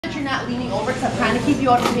not leaning over because I'm trying to keep you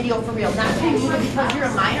out of the video for real. Not putting you, but because you're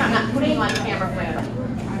a minor, I'm not putting you on camera for anybody.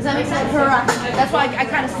 Does that make sense? That's why I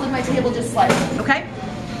kind of slid my table just slightly, okay?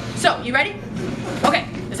 So, you ready? Okay,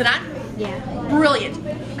 is it on? Yeah. Brilliant.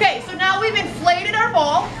 Okay, so now we've inflated our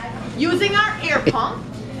ball using our air pump,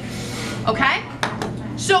 okay?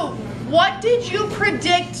 So, what did you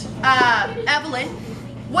predict, Evelyn?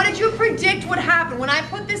 What did you predict would happen? When I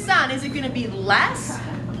put this on, is it going to be less,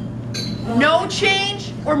 no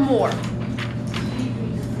change, or more?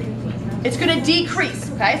 It's going to decrease,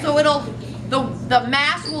 okay? So the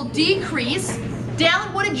mass will decrease.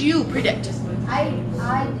 Dallin, what did you predict? I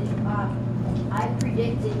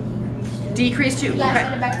predicted decrease too. Yeah, okay.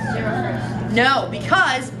 set it back to 0 first. No,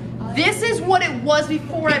 because this is what it was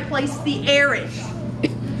before I placed the air in.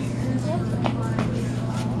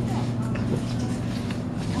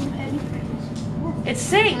 It's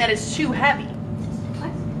saying that it's too heavy.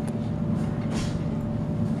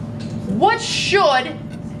 What should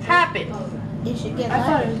happen? It should get I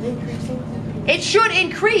thought it was increasing. It should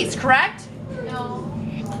increase, correct? No.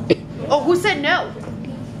 Oh, who said no?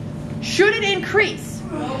 Should it increase?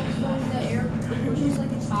 The air pushes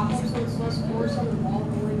like it's top, so it's less force on the ball.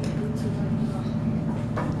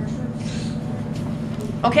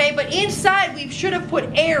 Okay, but inside we should have put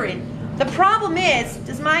air in. The problem is,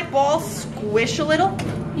 does my ball squish a little?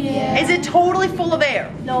 Yeah. Is it totally full of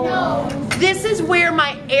air? No. This is where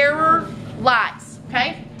my error lies,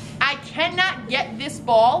 okay? I cannot get this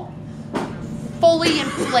ball fully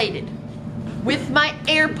inflated with my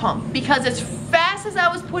air pump because as fast as I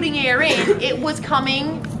was putting air in, it was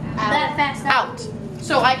coming That fast out.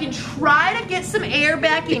 So I can try to get some air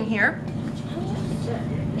back in here. I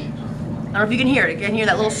don't know if you can hear it. You can hear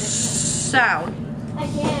that little sound. I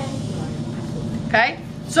can. Okay?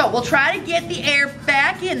 So we'll try to get the air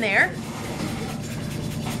back in there.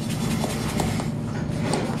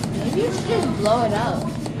 Maybe you should just blow it up.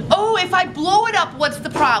 Oh, if I blow it up, what's the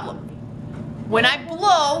problem? When I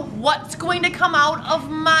blow, what's going to come out of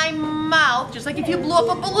my mouth? Just like if you blow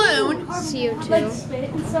up a balloon. CO2. Like spit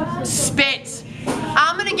and stuff. Spit.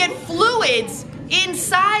 I'm going to get fluids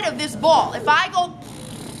inside of this ball. If I go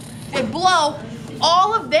and blow,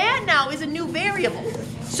 all of that now is a new variable.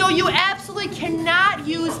 So you absolutely cannot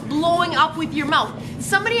use blowing up with your mouth.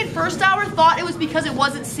 Somebody in first hour thought it was because it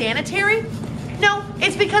wasn't sanitary. No,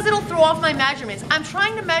 it's because it'll throw off my measurements. I'm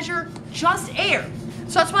trying to measure just air.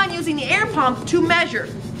 So that's why I'm using the air pump to measure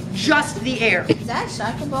just the air. Is that a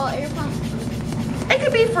soccer ball air pump? It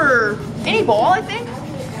could be for any ball, I think.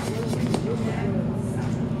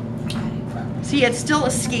 See, it's still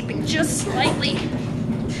escaping just slightly.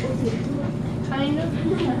 Kind of.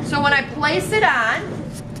 So when I place it on,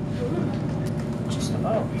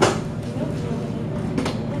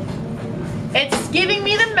 it's giving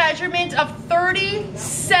me the measurement of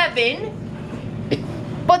 37,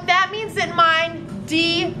 but that means that mine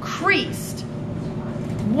decreased.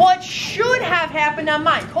 What should have happened on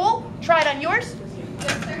mine? Cole, try it on yours.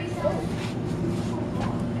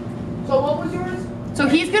 So what was yours? So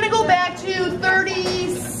he's going to go back to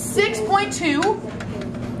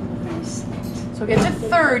 36.2. So get to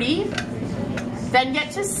 30, then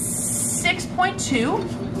get to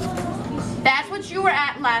 6.2. That's what you were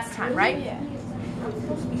at last time, right? Yeah.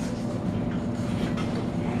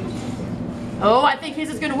 Oh, I think his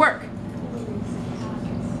is going to work.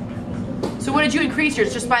 So what did you increase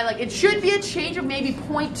yours? Just by like, it should be a change of maybe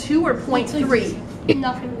 0.2 or 0.3.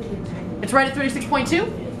 Nothing. It's right at 36.2?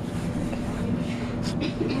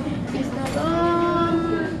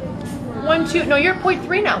 1, 2, no, you're at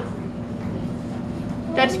 0.3 now.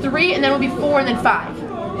 That's 3, and then it'll be 4, and then 5.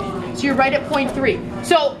 So you're right at 0.3.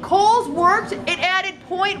 So Cole's worked, it added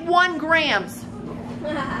 0.1 grams.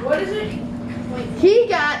 What is it? He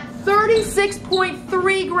got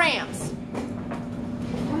 36.3 grams.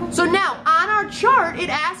 So now, on our chart, it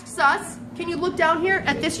asks us, can you look down here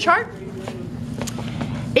at this chart?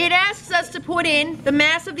 It asks us to put in the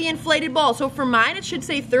mass of the inflated ball. So for mine, it should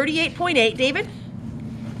say 38.8, David.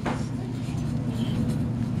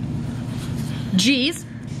 G's.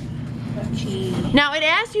 Now it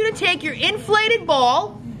asks you to take your inflated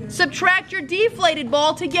ball, subtract your deflated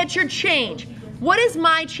ball to get your change. What is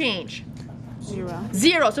my change? 0.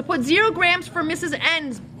 0. So put 0 grams for Mrs.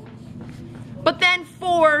 N's. But then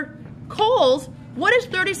for Cole's, what is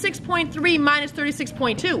 36.3 minus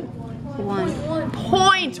 36.2? 1.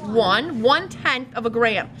 0.1, 1/10 of a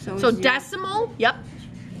gram. So 0. decimal, yep,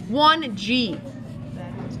 1 G.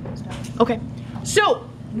 Okay, so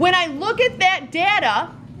when I look at that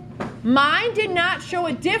data, mine did not show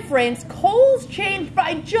a difference. Cole's changed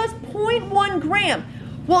by just 0.1 gram.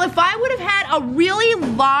 Well, if I would have had a really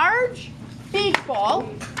large beach ball,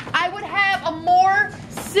 I I would have a more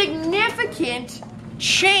significant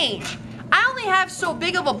change. I only have so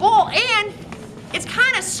big of a ball, and it's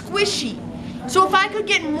kind of squishy. So if I could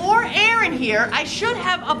get more air in here, I should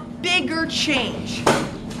have a bigger change.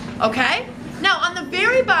 Okay? Now on the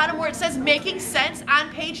very bottom where it says making sense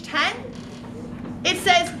on page 10, it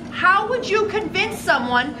says, how would you convince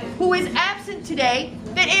someone who is absent today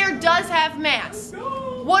that air does have mass?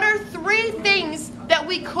 What are 3 things that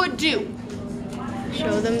we could do?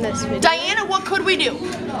 Show them this video. Diana, what could we do?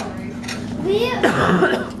 We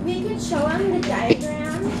could show them the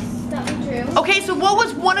diagrams that we drew. Okay, so what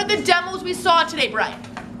was one of the demos we saw today, Brian?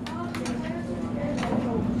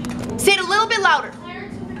 Say it a little bit louder.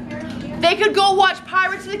 They could go watch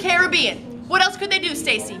Pirates of the Caribbean. What else could they do,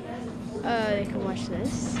 Stacy? They can watch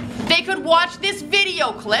this. They could watch this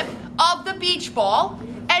video clip of the beach ball.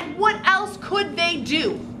 And what else could they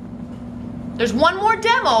do? There's one more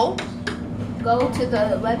demo. Go to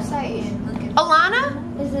the website and look at.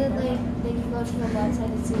 Alana? Is it like they can go to the website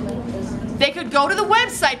and see like this? They could go to the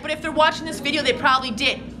website, but if they're watching this video, they probably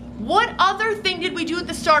did. What other thing did we do at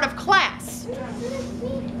the start of class?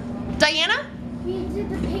 Diana? We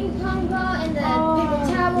did the ping pong ball and the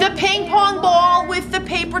paper towel. The ping pong ball with the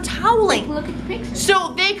paper toweling. Look at the picture.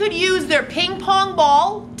 So they could use their ping pong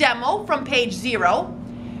ball demo from page 0.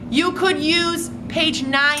 You could use page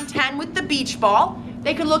 9, 10 with the beach ball.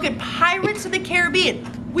 They could look at Pirates of the Caribbean.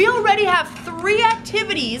 We already have 3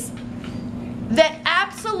 activities that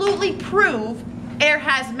absolutely prove air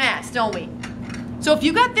has mass, don't we? So if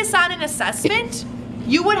you got this on an assessment,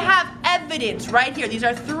 you would have evidence right here. These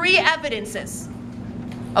are 3 evidences.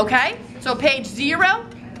 Okay? So page 0,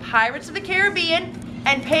 Pirates of the Caribbean,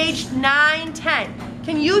 and page 9, 10.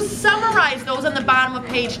 Can you summarize those on the bottom of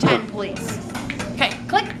page 10, please?